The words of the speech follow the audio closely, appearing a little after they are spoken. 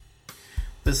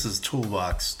This is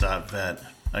Toolbox.vet,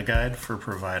 a guide for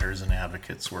providers and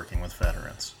advocates working with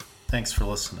veterans. Thanks for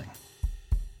listening.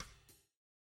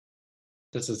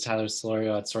 This is Tyler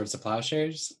Solorio at Swords to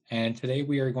Plowshares, and today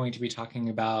we are going to be talking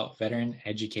about veteran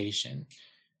education.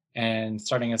 And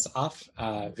starting us off,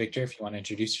 Victor, if you want to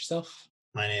introduce yourself.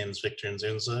 My name is Victor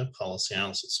Nzunza, policy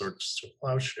analyst at Swords to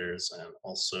Plowshares, and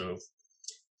also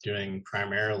doing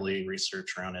primarily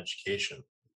research around education.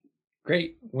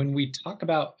 Great. When we talk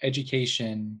about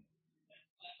education,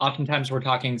 oftentimes we're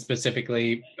talking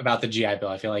specifically about the GI Bill.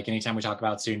 I feel like anytime we talk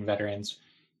about student veterans,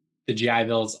 the GI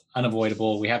Bill is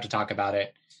unavoidable. We have to talk about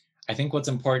it. I think what's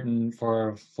important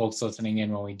for folks listening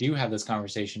in when we do have this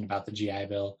conversation about the GI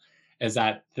Bill is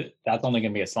that that's only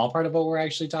going to be a small part of what we're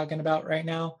actually talking about right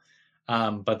now.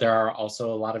 But there are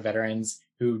also a lot of veterans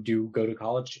who do go to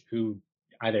college who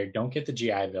either don't get the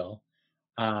GI Bill,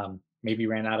 maybe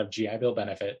ran out of GI Bill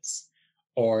benefits,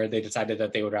 or they decided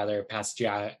that they would rather pass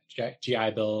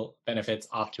GI Bill benefits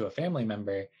off to a family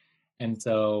member. And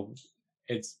so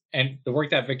and the work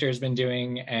that Victor has been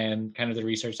doing and kind of the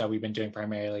research that we've been doing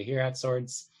primarily here at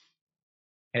Swords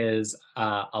is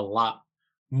a lot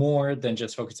more than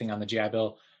just focusing on the GI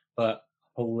Bill, but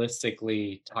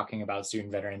holistically talking about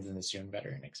student veterans and the student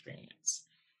veteran experience.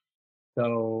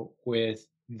 So with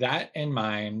that in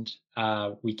mind,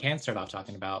 we can start off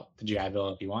talking about the GI Bill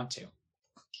if you want to.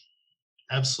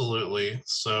 Absolutely.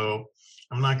 So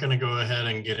I'm not going to go ahead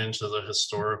and get into the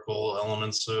historical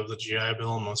elements of the GI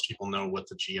Bill. Most people know what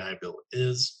the GI Bill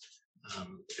is.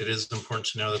 It is important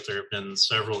to know that there have been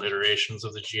several iterations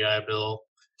of the GI Bill,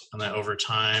 and that over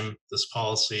time, this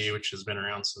policy, which has been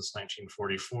around since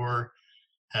 1944,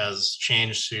 has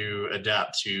changed to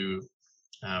adapt to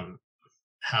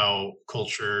how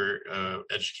culture,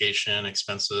 education,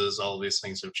 expenses, all of these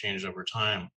things have changed over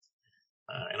time.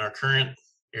 In our current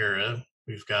era,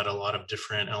 we've got a lot of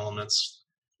different elements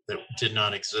that did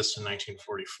not exist in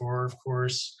 1944, of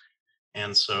course.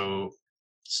 And so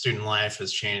student life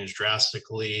has changed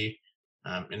drastically.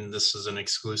 And this isn't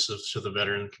exclusive to the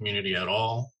veteran community at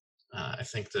all. I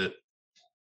think that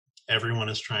everyone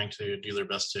is trying to do their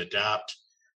best to adapt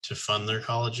to fund their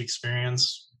college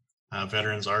experience.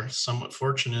 Veterans are somewhat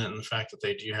fortunate in the fact that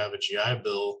they do have a GI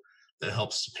Bill that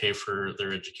helps to pay for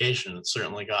their education. It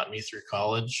certainly got me through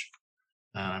college.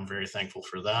 I'm very thankful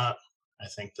for that. I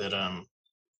think that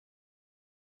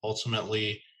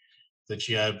ultimately the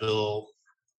GI Bill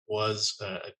was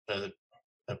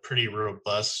a pretty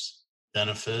robust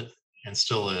benefit, and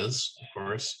still is, of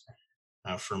course,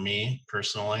 for me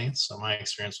personally. So my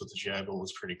experience with the GI Bill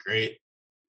was pretty great.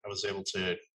 I was able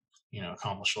to,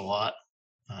 accomplish a lot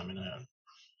in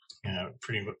a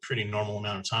pretty normal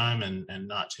amount of time, and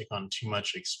not take on too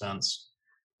much expense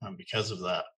because of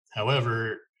that.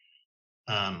 However,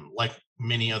 like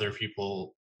many other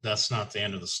people, that's not the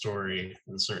end of the story.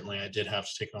 And certainly I did have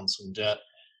to take on some debt.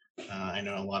 I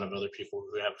know a lot of other people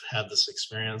who have had this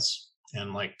experience.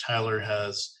 And like Tyler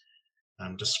has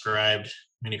described,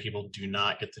 many people do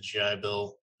not get the GI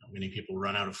Bill. Many people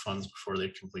run out of funds before they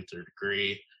complete their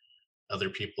degree. Other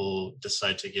people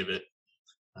decide to give it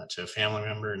to a family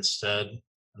member instead.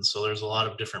 And so there's a lot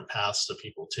of different paths that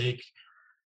people take.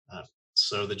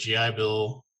 So the GI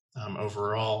Bill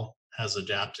overall has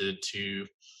adapted to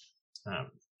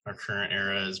our current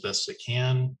era as best it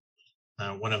can.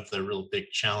 One of the real big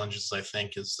challenges, I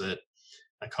think, is that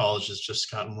college has just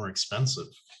gotten more expensive.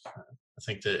 I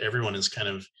think that everyone has kind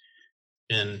of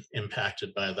been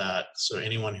impacted by that. So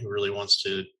anyone who really wants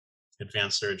to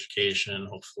advance their education,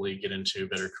 hopefully get into a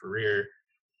better career,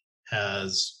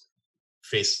 has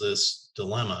faced this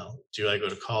dilemma. Do I go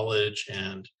to college,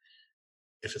 and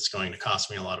if it's going to cost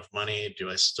me a lot of money, do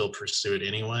I still pursue it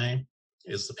anyway?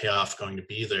 Is the payoff going to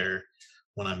be there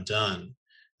when I'm done?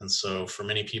 And so for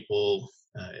many people,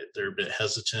 they're a bit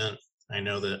hesitant. I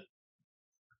know that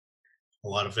a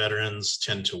lot of veterans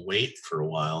tend to wait for a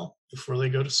while before they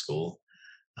go to school.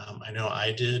 I know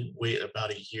I did wait about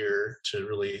a year to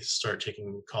really start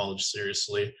taking college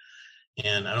seriously,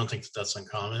 and I don't think that that's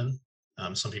uncommon.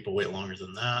 Some people wait longer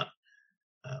than that.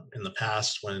 In the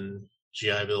past, when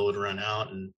GI Bill would run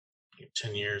out in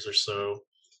 10 years or so,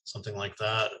 something like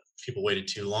that, people waited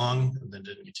too long and then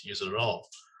didn't get to use it at all.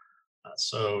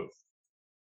 So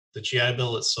the GI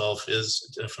Bill itself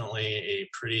is definitely a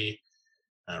pretty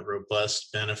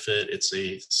robust benefit. It's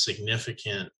a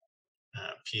significant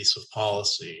piece of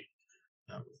policy.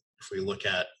 If we look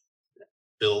at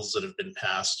bills that have been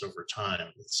passed over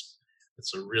time, it's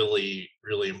a really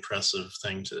impressive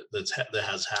thing that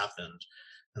has happened,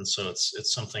 and so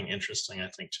it's something interesting, I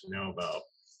think, to know about.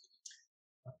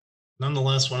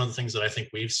 Nonetheless, one of the things that I think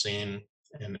we've seen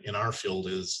in our field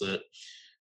is that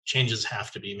changes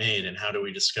have to be made, and how do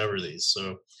we discover these?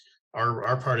 So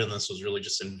our part in this was really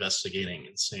just investigating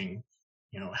and seeing,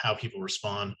 how people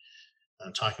respond,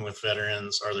 talking with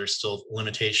veterans. Are there still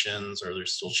limitations? Are there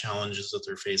still challenges that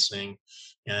they're facing?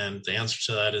 And the answer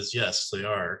to that is yes, they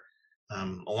are.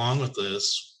 Along with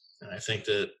this, I think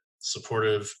that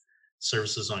supportive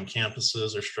services on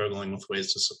campuses are struggling with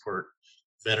ways to support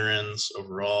veterans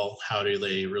overall. How do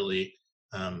they really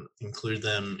include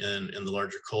them in the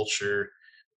larger culture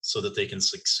so that they can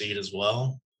succeed as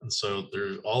well? And so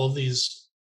there's all of these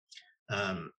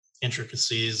um,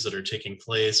 intricacies that are taking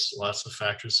place, lots of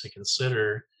factors to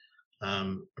consider.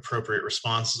 Appropriate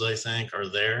responses, I think, are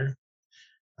there.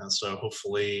 And so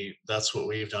hopefully that's what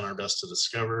we've done our best to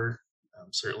discover.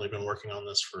 Certainly been working on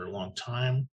this for a long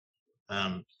time.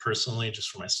 Personally, just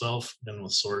for myself, been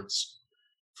with Swords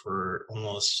for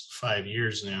almost 5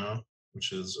 years now,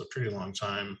 which is a pretty long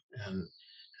time, and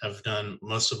have done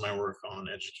most of my work on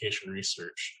education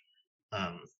research.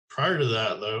 Prior to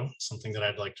that, though, something that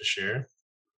I'd like to share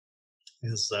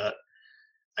is that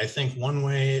I think one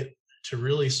way to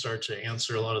really start to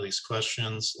answer a lot of these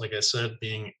questions, like I said,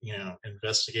 being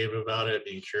investigative about it,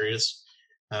 being curious.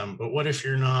 But what if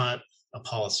you're not a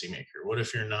policymaker? What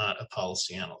if you're not a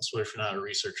policy analyst? What if you're not a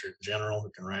researcher in general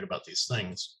who can write about these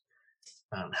things?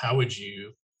 How would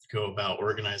you go about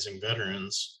organizing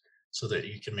veterans so that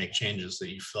you can make changes that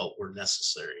you felt were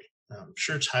necessary?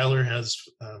 Sure, Tyler has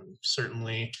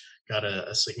certainly got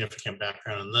a significant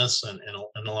background in this, and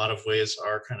in a lot of ways,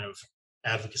 our kind of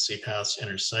advocacy paths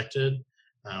intersected.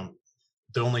 Um,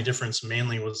 the only difference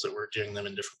mainly was that we're doing them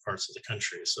in different parts of the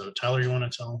country. So, Tyler, you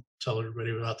want to tell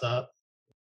everybody about that?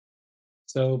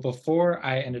 So before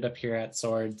I ended up here at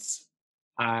Swords,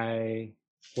 I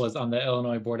was on the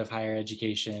Illinois Board of Higher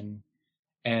Education,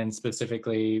 and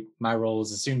specifically my role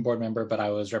was a student board member, but I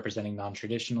was representing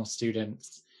non-traditional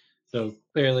students. So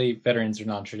clearly veterans are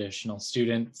non-traditional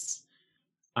students,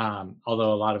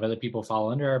 although a lot of other people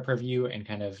fall under our purview and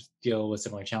kind of deal with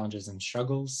similar challenges and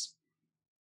struggles.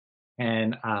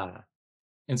 And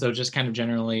and so just kind of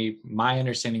generally my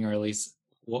understanding, or at least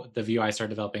what the view I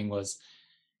started developing was,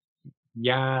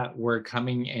 yeah, we're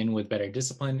coming in with better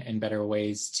discipline and better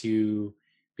ways to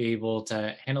be able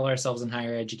to handle ourselves in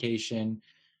higher education.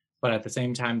 But at the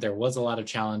same time, there was a lot of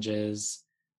challenges.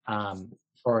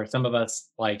 For some of us,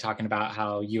 like talking about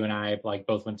how you and I like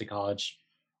both went to college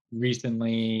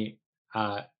recently,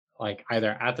 uh, like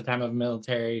either at the time of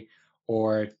military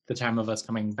or the time of us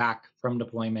coming back from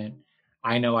deployment.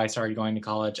 I know I started going to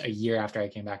college a year after I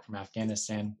came back from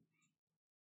Afghanistan,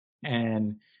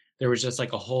 and there was just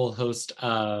like a whole host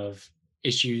of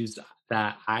issues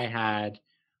that I had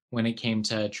when it came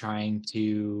to trying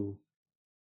to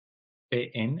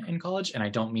fit in college. And I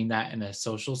don't mean that in a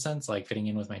social sense, like fitting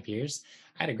in with my peers.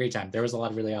 I had a great time. There was a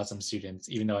lot of really awesome students,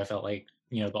 even though I felt like,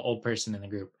 the old person in the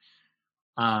group.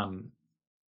 Um,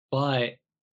 but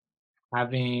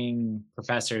having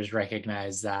professors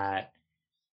recognize that,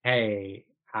 hey,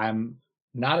 I'm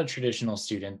not a traditional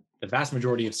student. The vast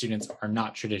majority of students are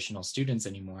not traditional students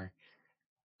anymore.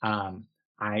 um,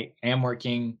 I am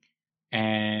working,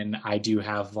 and I do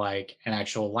have like an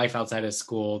actual life outside of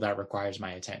school that requires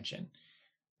my attention.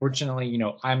 Fortunately,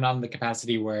 I'm not in the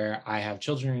capacity where I have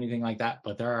children or anything like that,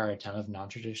 but there are a ton of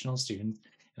non-traditional students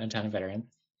and a ton of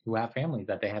veterans who have families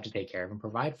that they have to take care of and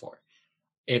provide for.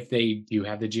 If they do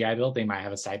have the GI Bill, they might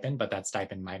have a stipend, but that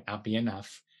stipend might not be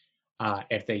enough.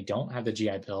 If they don't have the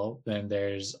GI Bill, then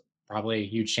there's probably a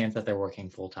huge chance that they're working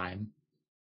full time.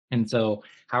 And so,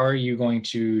 how are you going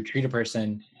to treat a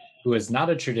person who is not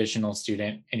a traditional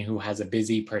student and who has a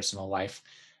busy personal life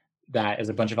that is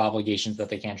a bunch of obligations that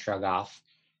they can't shrug off,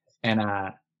 and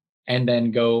and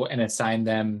then go and assign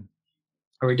them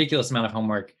a ridiculous amount of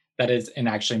homework that is in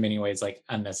actually many ways like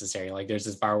unnecessary? Like there's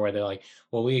this bar where they're like,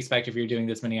 well, we expect if you're doing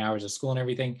this many hours of school and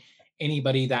everything,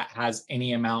 anybody that has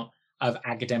any amount of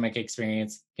academic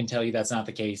experience can tell you that's not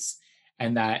the case,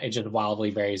 and that it just wildly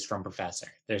varies from professor.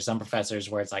 There's some professors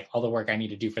where it's like all the work I need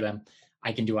to do for them,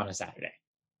 I can do on a Saturday,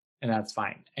 and that's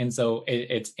fine. And so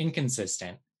it's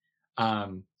inconsistent.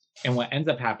 Um, and what ends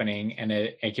up happening, and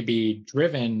it could be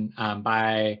driven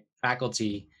by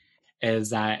faculty,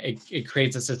 is that it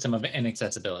creates a system of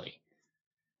inaccessibility.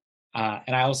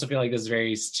 And I also feel like this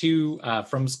varies too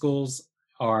from schools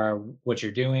or what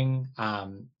you're doing.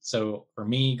 So for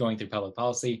me, going through public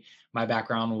policy, my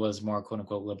background was more quote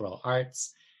unquote liberal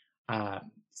arts.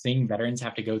 Seeing veterans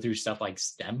have to go through stuff like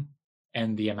STEM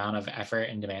and the amount of effort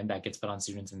and demand that gets put on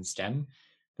students in STEM,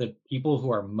 the people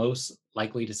who are most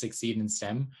likely to succeed in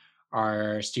STEM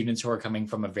are students who are coming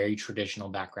from a very traditional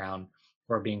background,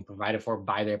 who are being provided for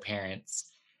by their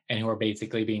parents, and who are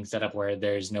basically being set up where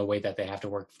there's no way that they have to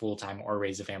work full time or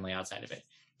raise a family outside of it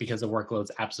because the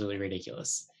workload's absolutely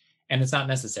ridiculous and it's not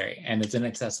necessary and it's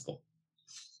inaccessible.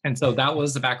 And so that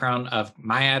was the background of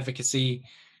my advocacy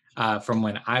from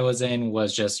when I was in,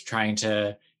 was just trying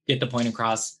to get the point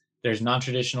across. There's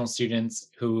non-traditional students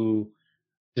who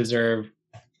deserve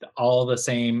all the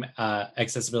same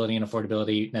accessibility and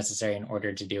affordability necessary in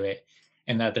order to do it.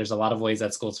 And that there's a lot of ways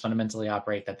that schools fundamentally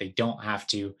operate that they don't have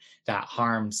to, that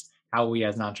harms how we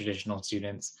as non-traditional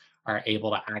students are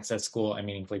able to access school and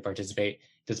meaningfully participate,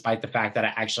 despite the fact that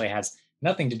it actually has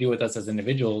nothing to do with us as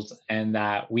individuals and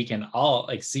that we can all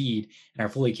exceed and are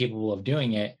fully capable of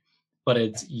doing it. But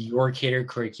it's your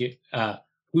curriculum.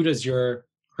 Who does your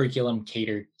curriculum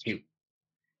cater to?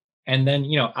 And then,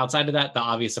 outside of that, the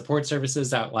obvious support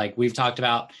services that like we've talked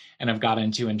about and have got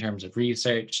into in terms of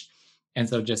research. And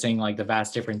so just saying like the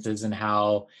vast differences in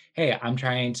how, hey, I'm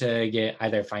trying to get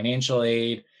either financial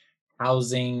aid,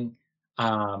 housing,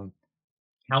 um,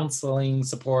 counseling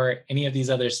support, any of these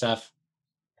other stuff.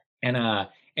 And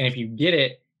if you get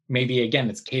it, maybe again,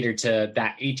 it's catered to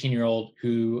that 18-year-old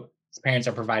whose parents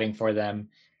are providing for them.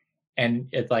 And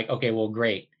it's like, okay, well,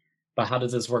 great. But how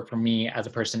does this work for me as a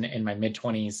person in my mid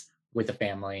 20s with a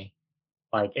family?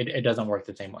 Like it doesn't work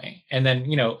the same way. And then,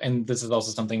 and this is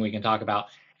also something we can talk about,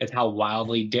 is how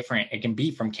wildly different it can be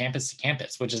from campus to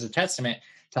campus, which is a testament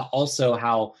to also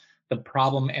how the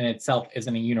problem in itself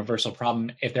isn't a universal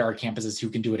problem if there are campuses who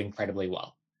can do it incredibly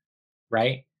well,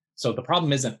 right? So the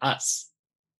problem isn't us.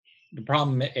 The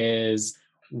problem is,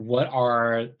 what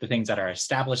are the things that are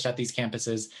established at these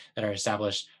campuses, that are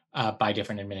established by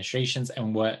different administrations,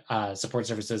 and what support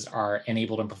services are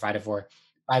enabled and provided for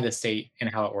by the state, and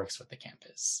how it works with the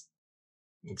campus.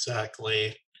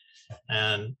 Exactly.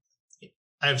 And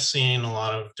I've seen a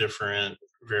lot of different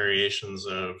variations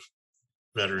of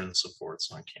veteran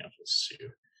supports on campus too.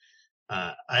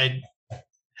 I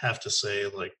have to say,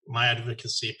 like, my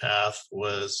advocacy path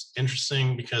was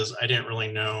interesting because I didn't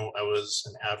really know I was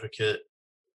an advocate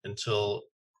until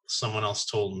someone else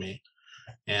told me.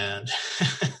 And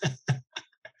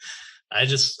I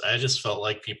just felt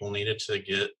like people needed to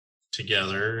get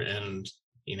together and,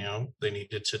 they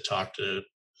needed to talk to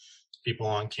people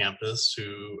on campus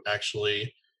who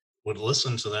actually would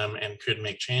listen to them and could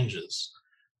make changes.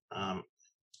 Um,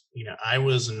 I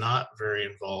was not very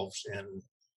involved in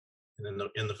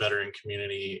the veteran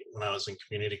community when I was in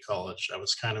community college. I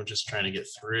was kind of just trying to get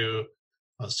through.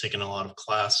 I was taking a lot of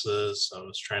classes. I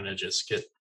was trying to just get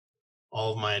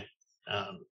all of my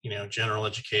general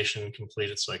education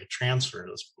completed so I could transfer.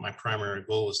 My primary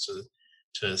goal was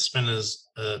to spend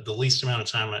the least amount of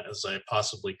time as I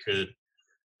possibly could,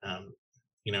 um,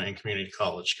 in community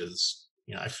college, because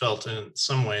I felt in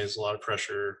some ways a lot of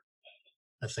pressure.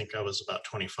 I think I was about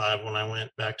 25 when I went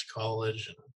back to college,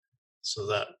 and so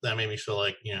that made me feel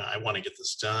like, I want to get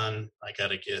this done. I got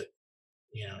to get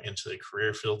into the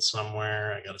career field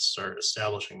somewhere. I got to start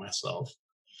establishing myself.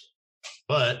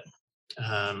 But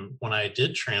when I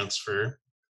did transfer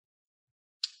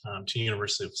to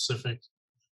University of Pacific,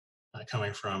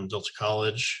 coming from Delta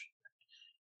College,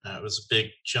 it was a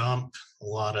big jump, a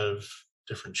lot of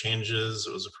different changes.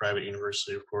 It was a private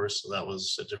university, of course, so that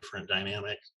was a different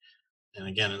dynamic. And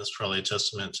again, it's probably a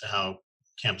testament to how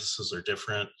campuses are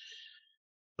different.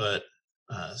 But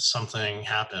something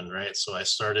happened, right? So I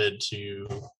started to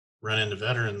run into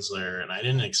veterans there, and I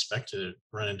didn't expect to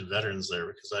run into veterans there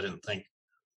because I didn't think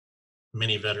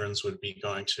many veterans would be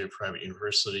going to a private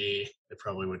university. They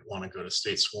probably would want to go to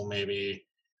state school maybe.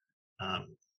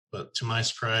 But to my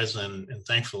surprise, and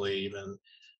thankfully, even,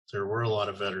 there were a lot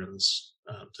of veterans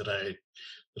that I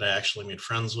actually made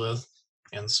friends with.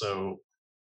 And so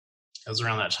it was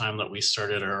around that time that we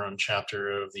started our own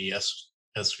chapter of the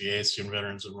SVA, Student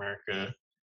Veterans of America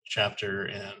chapter,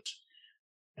 and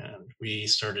we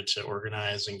started to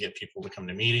organize and get people to come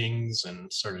to meetings,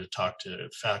 and started to talk to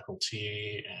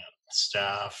faculty and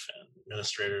staff and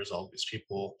administrators, all these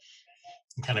people,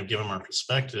 and kind of give them our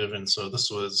perspective. And so this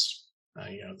was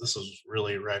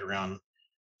really right around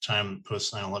time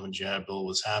post 9/11 GI Bill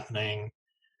was happening,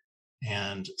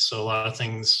 and so a lot of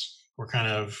things were kind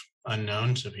of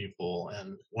unknown to people.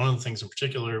 And one of the things in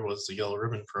particular was the Yellow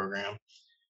Ribbon Program,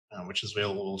 which is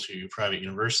available to private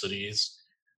universities.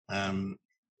 Um,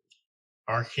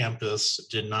 our campus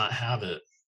did not have it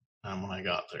when I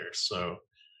got there, so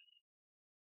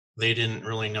they didn't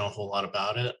really know a whole lot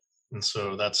about it. And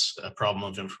so that's a problem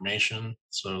of information.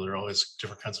 So there are always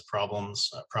different kinds of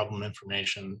problems. Problem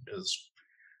information is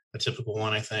a typical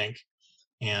one, I think.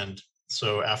 And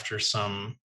so after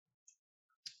some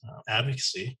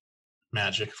advocacy,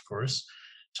 magic, of course,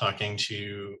 talking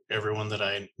to everyone that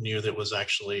I knew that was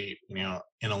actually,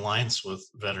 in alliance with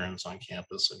veterans on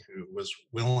campus and who was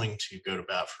willing to go to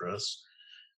bat for us.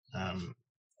 Um,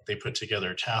 they put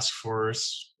together a task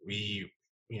force. We,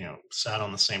 sat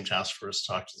on the same task force,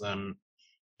 talked to them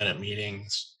at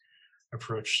meetings,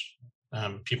 approached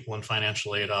people in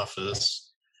financial aid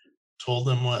office, told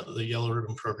them what the Yellow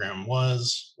Ribbon program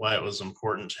was, why it was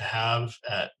important to have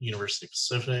at University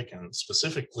Pacific, and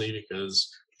specifically because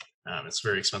it's a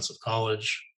very expensive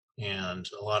college, and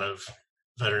a lot of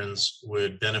veterans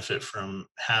would benefit from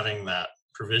having that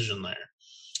provision there.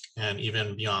 And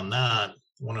even beyond that,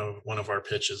 one of our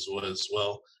pitches was,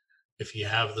 well, if you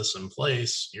have this in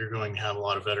place, you're going to have a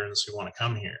lot of veterans who want to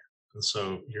come here. And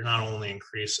so you're not only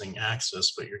increasing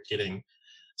access, but you're getting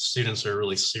students who are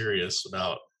really serious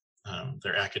about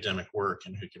their academic work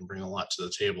and who can bring a lot to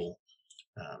the table.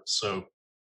 So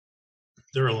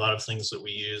there are a lot of things that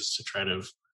we use to try to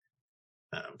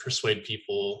persuade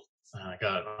people. I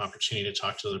got an opportunity to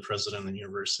talk to the president of the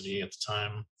university at the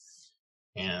time,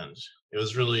 and it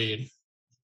was really,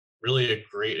 really a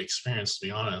great experience, to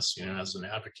be honest, as an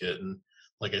advocate. And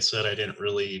like I said, I didn't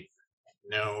really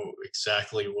know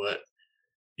exactly what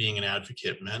being an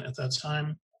advocate meant at that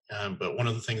time. But one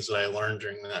of the things that I learned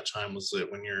during that time was that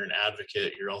when you're an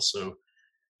advocate,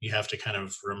 you have to kind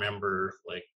of remember,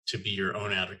 like, to be your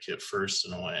own advocate first,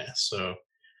 in a way. So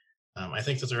I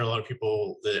think that there are a lot of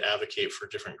people that advocate for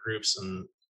different groups, and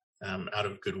out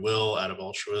of goodwill, out of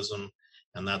altruism,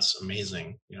 and that's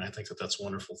amazing. I think that that's a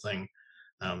wonderful thing.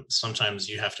 Sometimes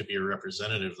you have to be a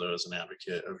representative, though, as an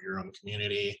advocate of your own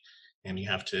community, and you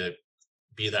have to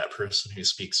be that person who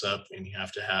speaks up, and you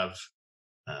have to have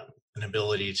an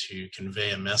ability to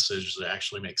convey a message that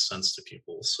actually makes sense to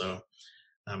people. So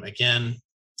again,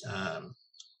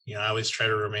 I always try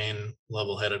to remain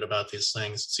level-headed about these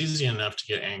things. It's easy enough to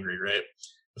get angry, right?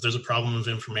 If there's a problem of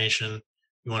information,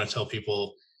 you want to tell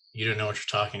people you don't know what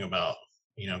you're talking about.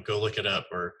 Go look it up,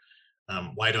 or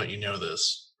why don't you know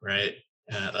this, right?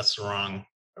 That's the wrong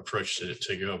approach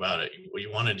to go about it. What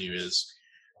you want to do is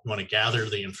you want to gather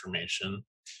the information.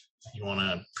 You want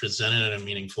to present it in a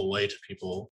meaningful way to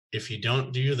people. If you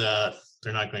don't do that,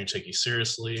 they're not going to take you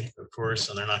seriously, of course,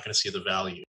 and they're not going to see the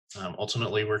value.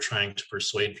 Ultimately, we're trying to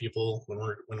persuade people when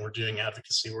we're doing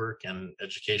advocacy work, and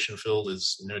education field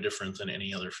is no different than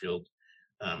any other field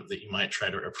that you might try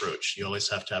to approach. You always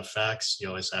have to have facts. You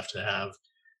always have to have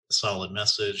a solid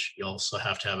message. You also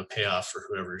have to have a payoff for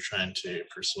whoever you're trying to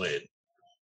persuade.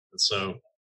 And so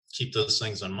keep those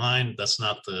things in mind. That's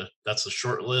the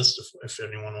short list. If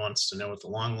anyone wants to know what the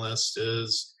long list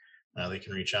is, they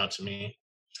can reach out to me.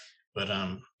 But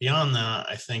beyond that,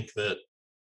 I think that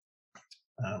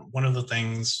one of the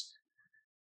things,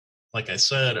 like I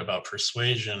said, about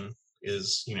persuasion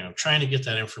is, trying to get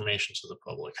that information to the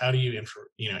public. How do you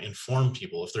inform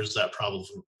people if there's that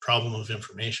problem of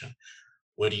information?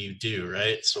 What do you do,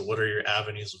 right? So what are your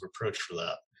avenues of approach for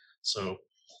that? So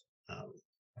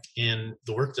in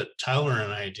the work that Tyler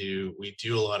and I do, we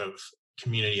do a lot of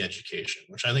community education,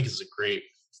 which I think is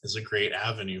a great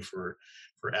avenue for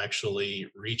actually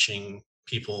reaching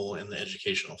people in the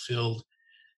educational field.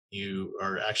 You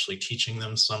are actually teaching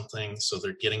them something, so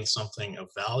they're getting something of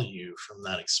value from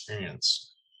that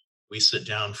experience. We sit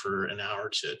down for an hour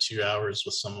to 2 hours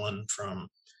with someone from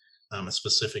a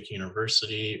specific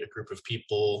university, a group of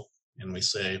people, and we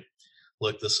say,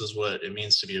 look, this is what it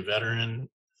means to be a veteran,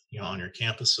 on your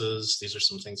campuses. These are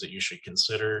some things that you should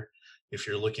consider. If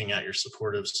you're looking at your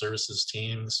supportive services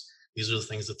teams, these are the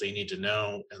things that they need to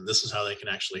know, and this is how they can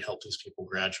actually help these people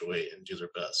graduate and do their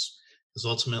best. Because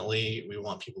ultimately, we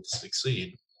want people to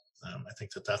succeed. I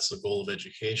think that that's the goal of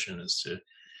education, is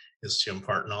to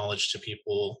impart knowledge to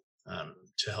people,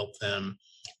 to help them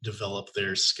develop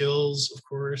their skills, of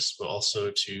course, but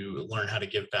also to learn how to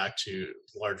give back to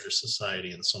larger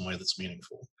society in some way that's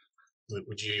meaningful.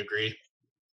 Would you agree?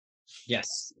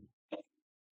 Yes.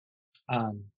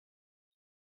 Um,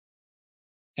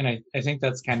 and I think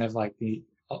that's kind of like the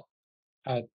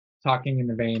talking in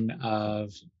the vein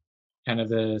of kind of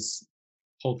this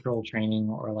cultural training,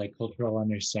 or like cultural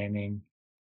understanding,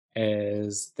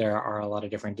 is there are a lot of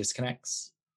different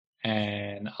disconnects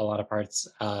and a lot of parts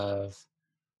of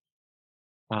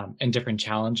and different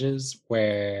challenges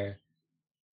where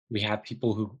we have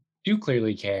people who do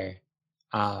clearly care,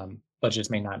 but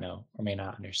just may not know or may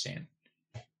not understand.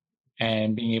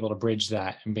 And being able to bridge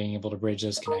that, and being able to bridge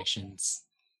those connections,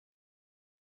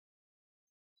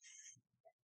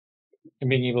 and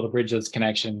being able to bridge those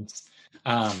connections,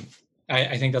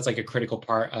 I think that's like a critical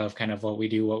part of kind of what we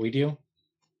do.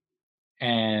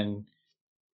 And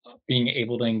being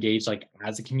able to engage like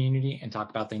as a community and talk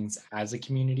about things as a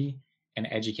community and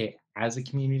educate as a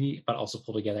community, but also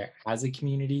pull together as a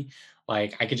community.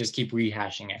 Like I could just keep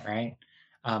rehashing it, right?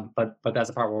 But that's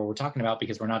the part where we're talking about,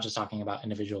 because we're not just talking about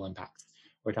individual impacts.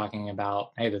 We're talking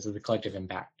about, hey, this is a collective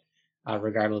impact.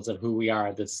 Regardless of who we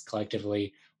are, this is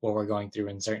collectively what we're going through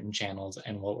in certain channels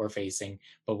and what we're facing,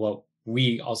 but what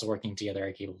we also working together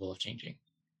are capable of changing.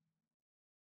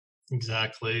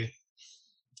 Exactly.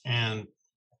 And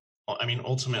I mean,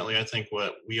 ultimately, I think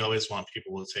what we always want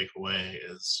people to take away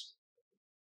is,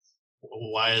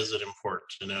 why is it important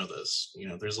to know this?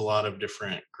 There's a lot of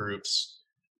different groups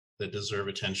that deserve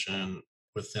attention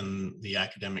within the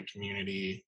academic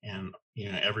community, and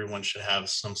everyone should have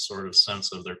some sort of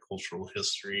sense of their cultural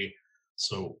history.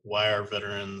 So why are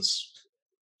veterans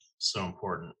so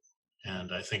important?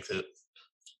 And I think that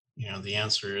the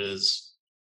answer is,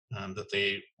 that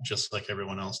they, just like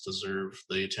everyone else, deserve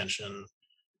the attention,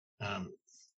 um,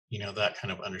 that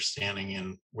kind of understanding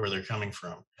and where they're coming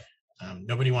from.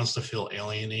 Nobody wants to feel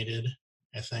alienated.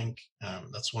 I think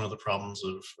that's one of the problems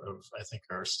of I think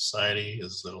our society,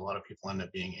 is that a lot of people end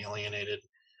up being alienated,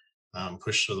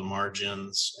 pushed to the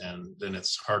margins, and then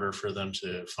it's harder for them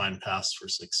to find paths for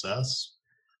success.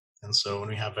 And so when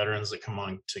we have veterans that come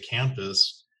on to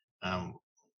campus, um,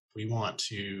 we want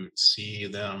to see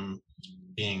them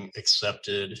being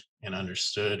accepted and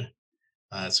understood.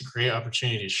 It's a great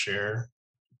opportunity to share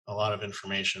a lot of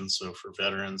information. So for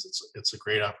veterans, it's a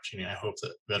great opportunity. I hope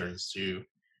that veterans do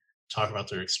talk about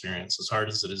their experience, as hard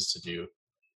as it is to do,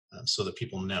 so that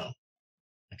people know.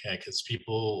 Okay, because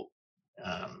people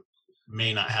um,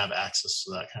 may not have access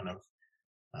to that kind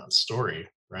of story,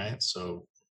 right? So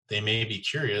they may be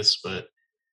curious, but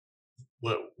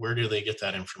where do they get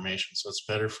that information? So it's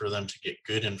better for them to get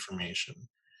good information.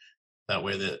 That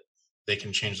way that they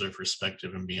can change their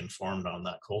perspective and be informed on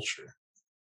that culture.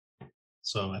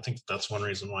 So I think that's one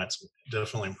reason why it's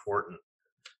definitely important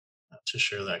to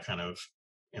share that kind of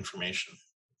information.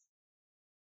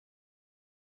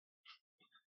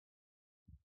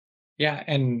 Yeah,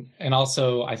 and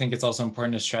also I think it's also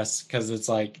important to stress, because it's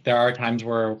like there are times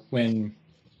where when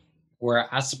we're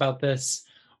asked about this,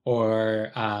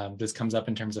 or this comes up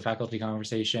in terms of faculty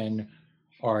conversation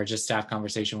or just staff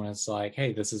conversation, when it's like,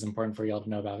 hey, this is important for y'all to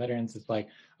know about veterans. It's like,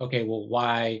 okay, well,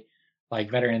 why like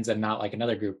veterans and not like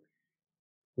another group?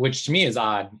 Which to me is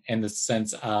odd, in the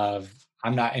sense of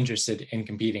I'm not interested in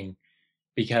competing,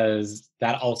 because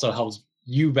that also helps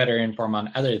you better inform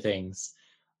on other things.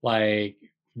 Like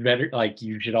better, like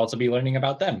you should also be learning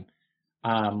about them.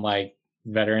 Like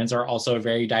veterans are also a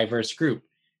very diverse group.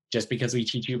 Just because we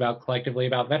teach you about collectively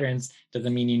about veterans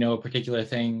doesn't mean you know a particular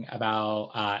thing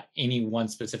about any one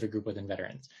specific group within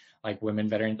veterans. Like women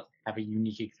veterans have a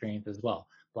unique experience as well.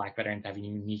 Black veterans have a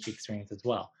unique experience as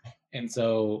well. And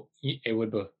so it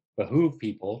would behoove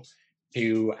people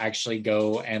to actually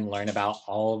go and learn about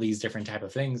all these different type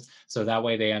of things, so that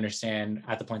way they understand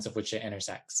at the points of which it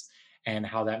intersects and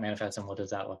how that manifests, and what does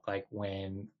that look like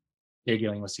when they're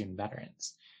dealing with student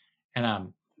veterans.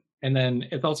 And and then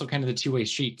it's also kind of the two-way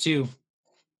street too,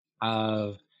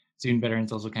 of student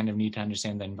veterans also kind of need to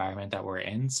understand the environment that we're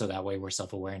in, so that way we're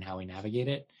self-aware in how we navigate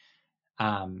it.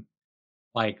 um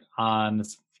like on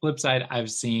the flip side,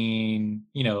 I've seen,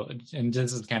 and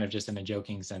this is kind of just in a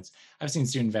joking sense, I've seen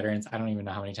student veterans, I don't even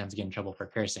know how many times, get in trouble for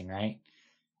cursing, right?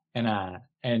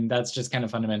 And that's just kind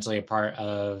of fundamentally a part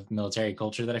of military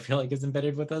culture that I feel like is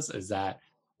embedded with us, is that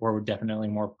we're definitely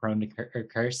more prone to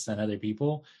curse than other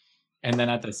people. And then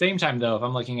at the same time, though, if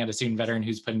I'm looking at a student veteran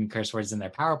who's putting curse words in their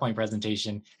PowerPoint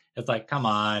presentation, it's like, come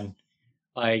on,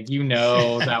 like,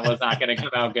 that was not going to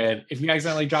come out good. If you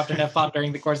accidentally dropped an F bomb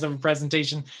during the course of a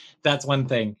presentation, that's one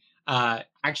thing.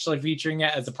 Actually featuring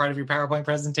it as a part of your PowerPoint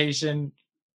presentation,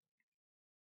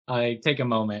 take a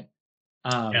moment.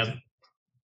 Yeah,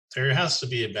 there has to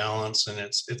be a balance, and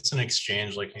it's an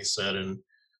exchange, like you said, and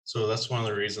so that's one of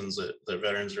the reasons that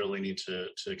veterans really need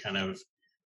to kind of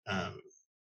um,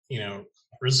 you know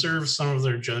reserve some of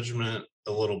their judgment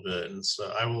a little bit. And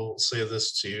so I will say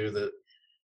this too, that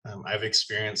I've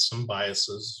experienced some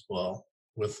biases as well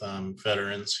with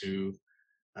veterans who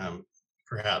um,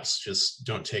 perhaps just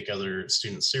don't take other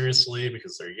students seriously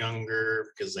because they're younger,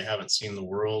 because they haven't seen the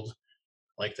world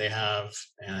like they have.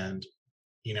 And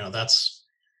that's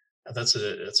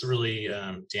a really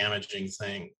damaging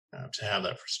thing, to have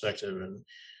that perspective. And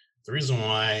the reason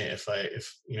why, if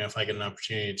I get an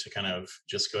opportunity to kind of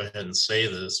just go ahead and say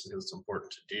this, because it's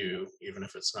important to do, even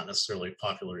if it's not necessarily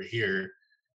popular here,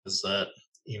 is that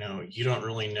you don't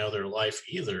really know their life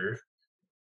either,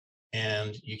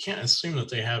 and you can't assume that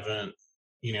they haven't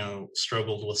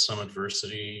struggled with some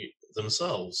adversity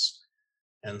themselves.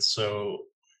 And so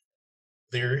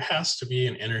there has to be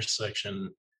an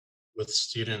intersection with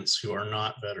students who are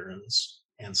not veterans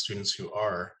and students who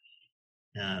are.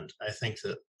 And I think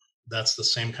that that's the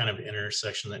same kind of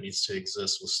intersection that needs to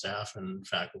exist with staff and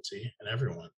faculty and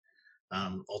everyone.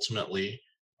 Ultimately,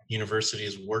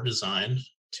 universities were designed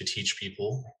to teach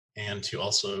people and to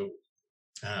also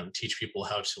teach people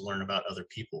how to learn about other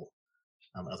people,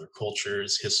 other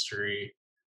cultures, history,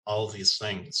 all of these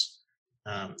things,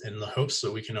 in the hopes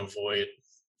that we can avoid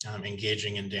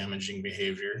engaging in damaging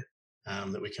behavior,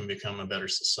 that we can become a better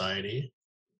society.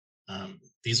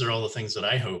 These are all the things that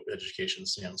I hope education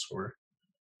stands for.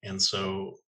 And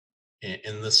so,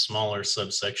 in this smaller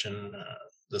subsection,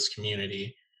 this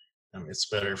community, it's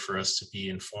better for us to be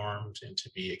informed and to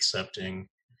be accepting.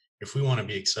 If we want to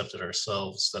be accepted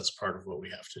ourselves, that's part of what we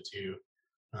have to do.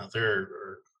 There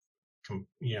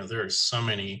are so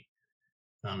many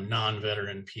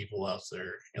non-veteran people out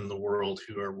there in the world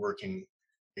who are working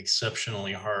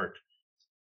exceptionally hard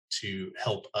to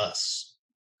help us.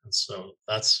 And so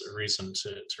that's a reason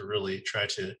to really try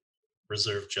to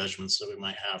reserve judgments that we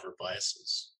might have or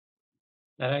biases.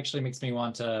 That actually makes me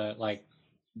want to like,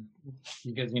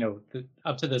 because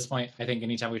up to this point, I think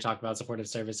anytime we talk about supportive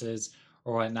services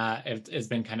or whatnot, it's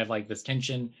been kind of like this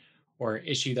tension or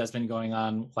issue that's been going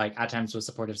on, like at times with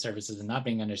supportive services and not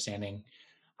being understanding.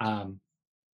 Um,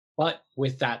 but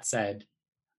with that said,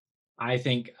 I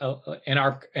think in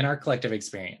our collective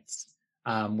experience,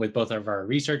 with both of our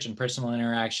research and personal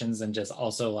interactions, and just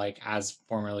also like as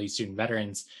formerly student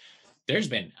veterans, there's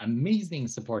been amazing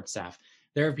support staff.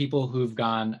 There are people who've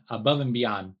gone above and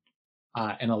beyond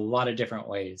in a lot of different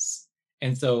ways.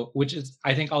 And so, which is,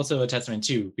 I think, also a testament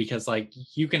too, because like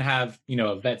you can have,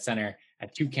 a vet center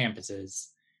at two campuses.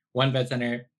 One vet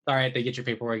center, all right, they get your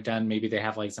paperwork done. Maybe they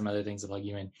have like some other things to plug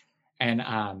you in. And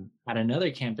at another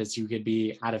campus, you could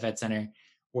be at a vet center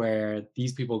where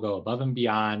these people go above and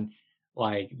beyond.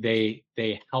 Like they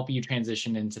help you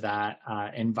transition into that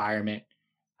environment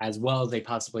as well as they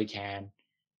possibly can,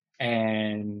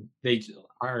 and they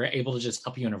are able to just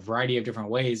help you in a variety of different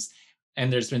ways.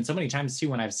 And there's been so many times too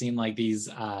when I've seen like these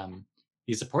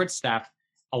support staff,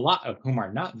 a lot of whom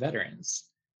are not veterans,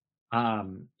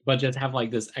 but just have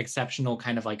like this exceptional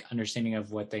kind of like understanding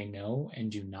of what they know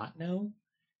and do not know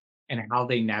and how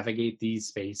they navigate these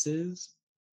spaces.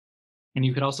 And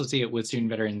you could also see it with student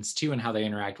veterans too and how they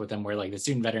interact with them, where like the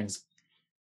student veterans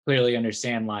clearly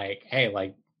understand like, hey,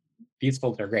 like these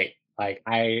folks are great. Like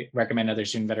I recommend other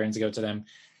student veterans go to them,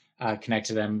 connect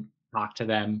to them, talk to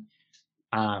them.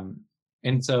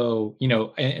 And so,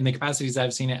 in the capacities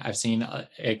I've seen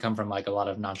it come from like a lot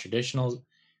of non-traditional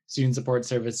student support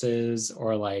services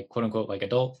or like quote unquote like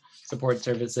adult support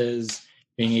services,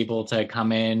 being able to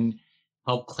come in,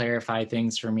 help clarify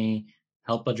things for me,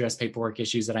 help address paperwork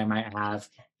issues that I might have,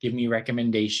 give me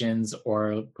recommendations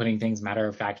or putting things matter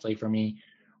of factly for me,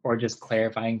 or just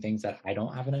clarifying things that I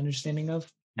don't have an understanding of.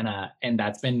 And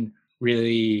that's been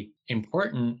really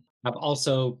important.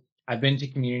 I've been to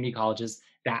community colleges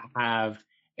that have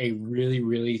a really,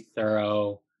 really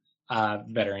thorough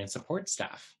veteran support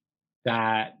staff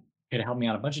that could help me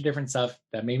on a bunch of different stuff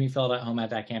that made me feel at home at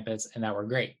that campus and that were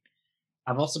great.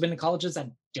 I've also been to colleges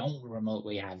that don't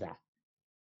remotely have that.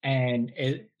 And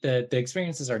the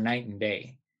experiences are night and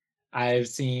day. I've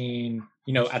seen,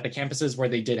 at the campuses where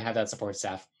they did have that support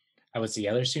staff, I would see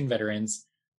other student veterans.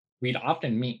 We'd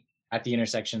often meet at the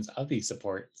intersections of these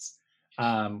supports.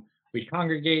 We'd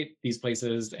congregate these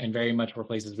places, and very much were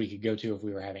places we could go to if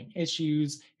we were having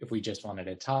issues, if we just wanted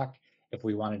to talk, if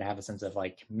we wanted to have a sense of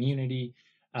like community.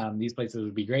 These places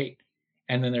would be great.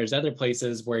 And then there's other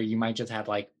places where you might just have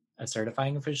like a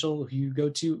certifying official who you go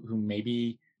to who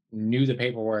maybe knew the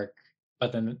paperwork,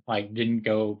 but then like didn't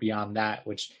go beyond that,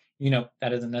 which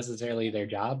that isn't necessarily their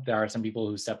job. There are some people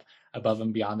who step above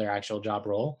and beyond their actual job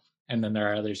role, and then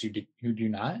there are others who do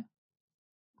not.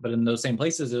 But in those same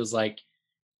places, it was like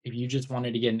if you just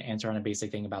wanted to get an answer on a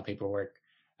basic thing about paperwork,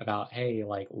 about hey,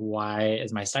 like why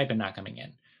is my stipend not coming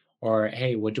in, or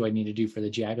hey, what do I need to do for the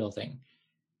GI Bill thing,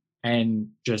 and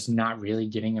just not really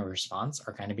getting a response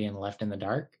or kind of being left in the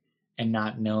dark and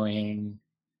not knowing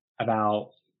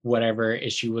about whatever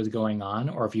issue was going on,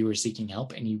 or if you were seeking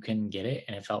help and you couldn't get it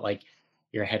and it felt like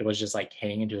your head was just like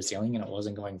hitting into a ceiling and it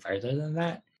wasn't going further than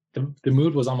that, the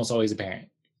mood was almost always apparent.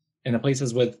 In the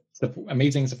places with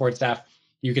amazing support staff,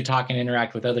 you could talk and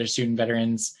interact with other student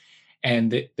veterans,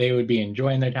 and they would be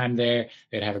enjoying their time there.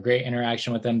 They'd have a great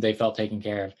interaction with them. They felt taken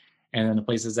care of. And then the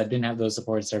places that didn't have those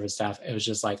support service staff, it was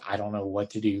just like, I don't know what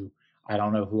to do. I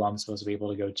don't know who I'm supposed to be able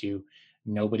to go to.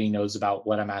 Nobody knows about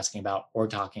what I'm asking about or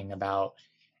talking about,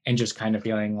 and just kind of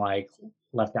feeling like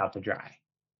left out to dry.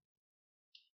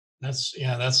 That's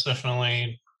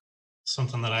definitely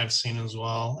something that I've seen as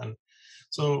well. And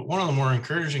So one of the more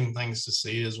encouraging things to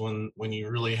see is when you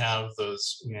really have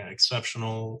those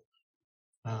exceptional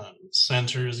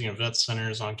centers, vet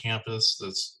centers on campus.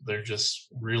 They're just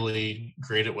really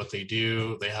great at what they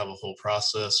do. They have a whole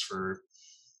process for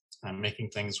making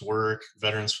things work.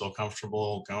 Veterans feel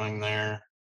comfortable going there.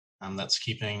 That's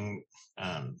keeping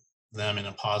um, them in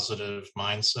a positive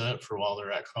mindset for while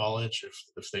they're at college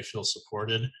if they feel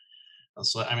supported.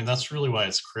 So I mean that's really why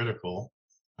it's critical.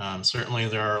 Certainly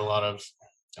there are a lot of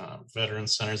veteran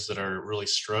centers that are really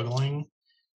struggling,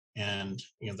 and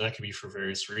that could be for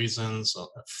various reasons.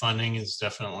 Funding is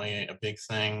definitely a big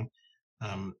thing.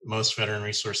 Most veteran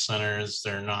resource centers,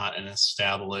 they're not an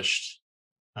established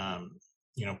um,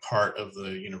 part of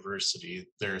the university.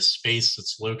 They're a space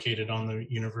that's located on the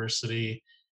university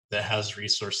that has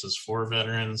resources for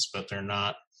veterans, but they're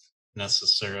not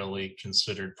necessarily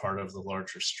considered part of the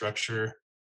larger structure,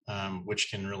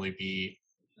 which can really be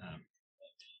um,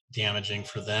 damaging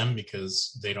for them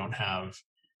because they don't have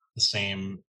the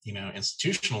same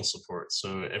institutional support.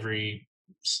 So every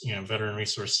veteran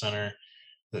resource center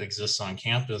that exists on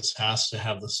campus has to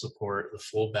have the support, the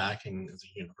full backing of the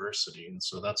university. And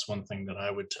so that's one thing that I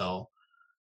would tell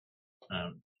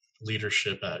um,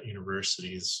 leadership at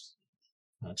universities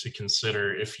to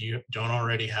consider. If you don't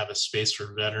already have a space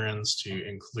for veterans, to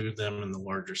include them in the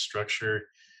larger structure.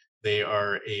 They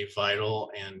are a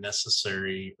vital and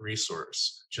necessary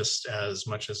resource, just as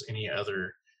much as any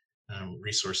other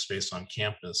resource space on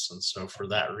campus. And so for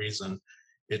that reason,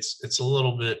 it's a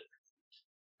little bit,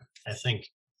 I think,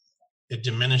 it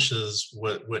diminishes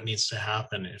what needs to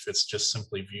happen if it's just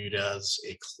simply viewed as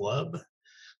a club,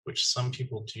 which some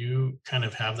people do kind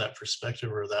of have that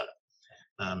perspective or that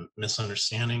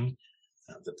misunderstanding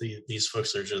that these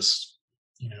folks are just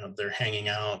they're hanging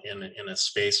out in a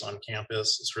space on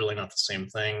campus. It's really not the same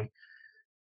thing,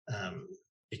 um,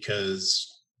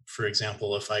 because for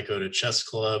example, if I go to chess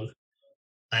club,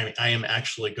 I am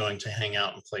actually going to hang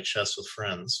out and play chess with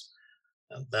friends.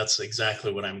 That's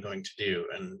exactly what I'm going to do,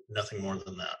 and nothing more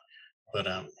than that.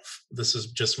 But this is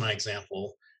just my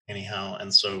example, anyhow.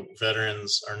 And so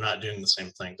veterans are not doing the same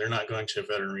thing. They're not going to a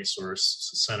veteran resource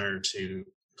center to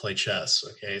play chess.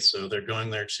 Okay, so they're going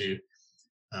there to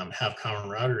have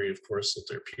camaraderie, of course, with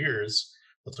their peers,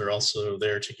 but they're also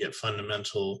there to get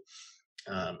fundamental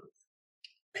um,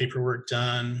 paperwork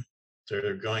done.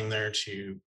 They're going there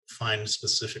to find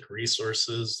specific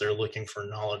resources. They're looking for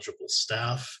knowledgeable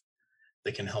staff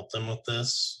that can help them with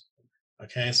this.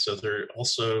 Okay, so there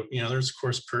also, there's of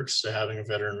course perks to having a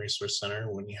veteran resource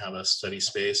center when you have a study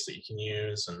space that you can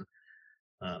use, and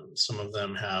some of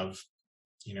them have,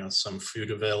 some food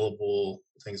available,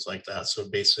 things like that. So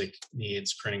basic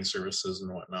needs, printing services,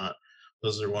 and whatnot.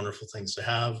 Those are wonderful things to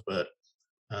have, but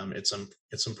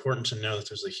it's important to know that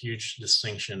there's a huge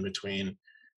distinction between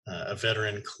a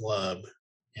veteran club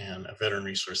and a veteran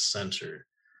resource center.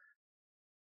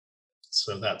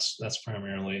 So that's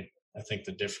primarily, I think,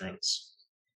 the difference.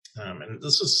 And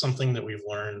this is something that we've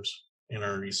learned in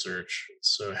our research.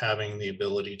 So having the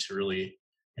ability to really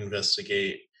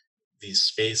investigate these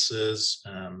spaces,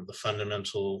 the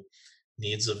fundamental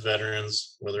needs of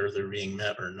veterans, whether they're being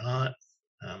met or not,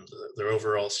 their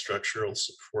overall structural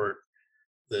support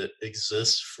that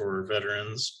exists for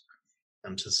veterans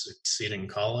to succeed in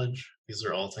college. These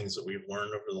are all things that we've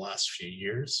learned over the last few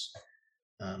years.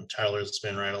 Tyler's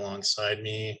been right alongside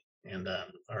me and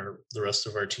the rest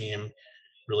of our team,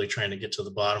 really trying to get to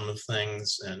the bottom of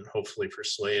things and hopefully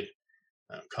persuade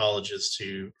colleges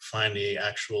to find the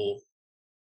actual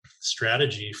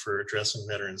strategy for addressing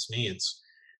veterans' needs.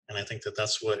 And I think that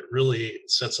that's what really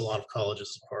sets a lot of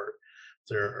colleges apart.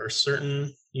 There are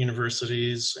certain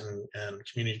universities and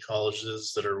community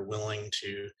colleges that are willing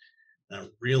to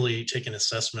really take an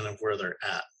assessment of where they're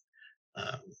at.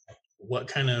 Um, what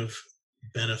kind of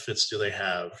benefits do they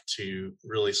have to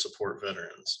really support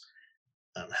veterans?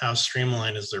 How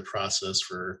streamlined is their process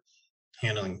for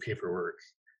handling paperwork?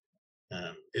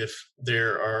 If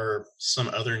there are some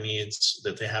other needs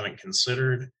that they haven't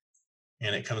considered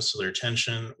and it comes to their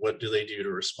attention, what do they do to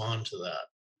respond to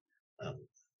that?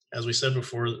 As we said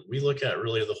before, we look at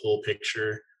really the whole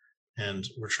picture, and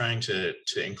we're trying to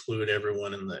include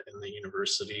everyone in the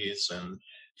universities and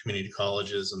community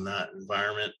colleges in that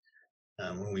environment.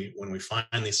 When we find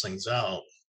these things out,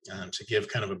 to give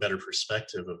kind of a better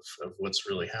perspective of what's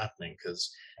really happening, because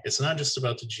it's not just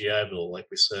about the GI Bill, like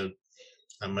we said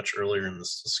much earlier in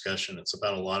this discussion. It's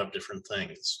about a lot of different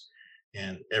things,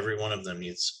 and every one of them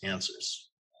needs answers.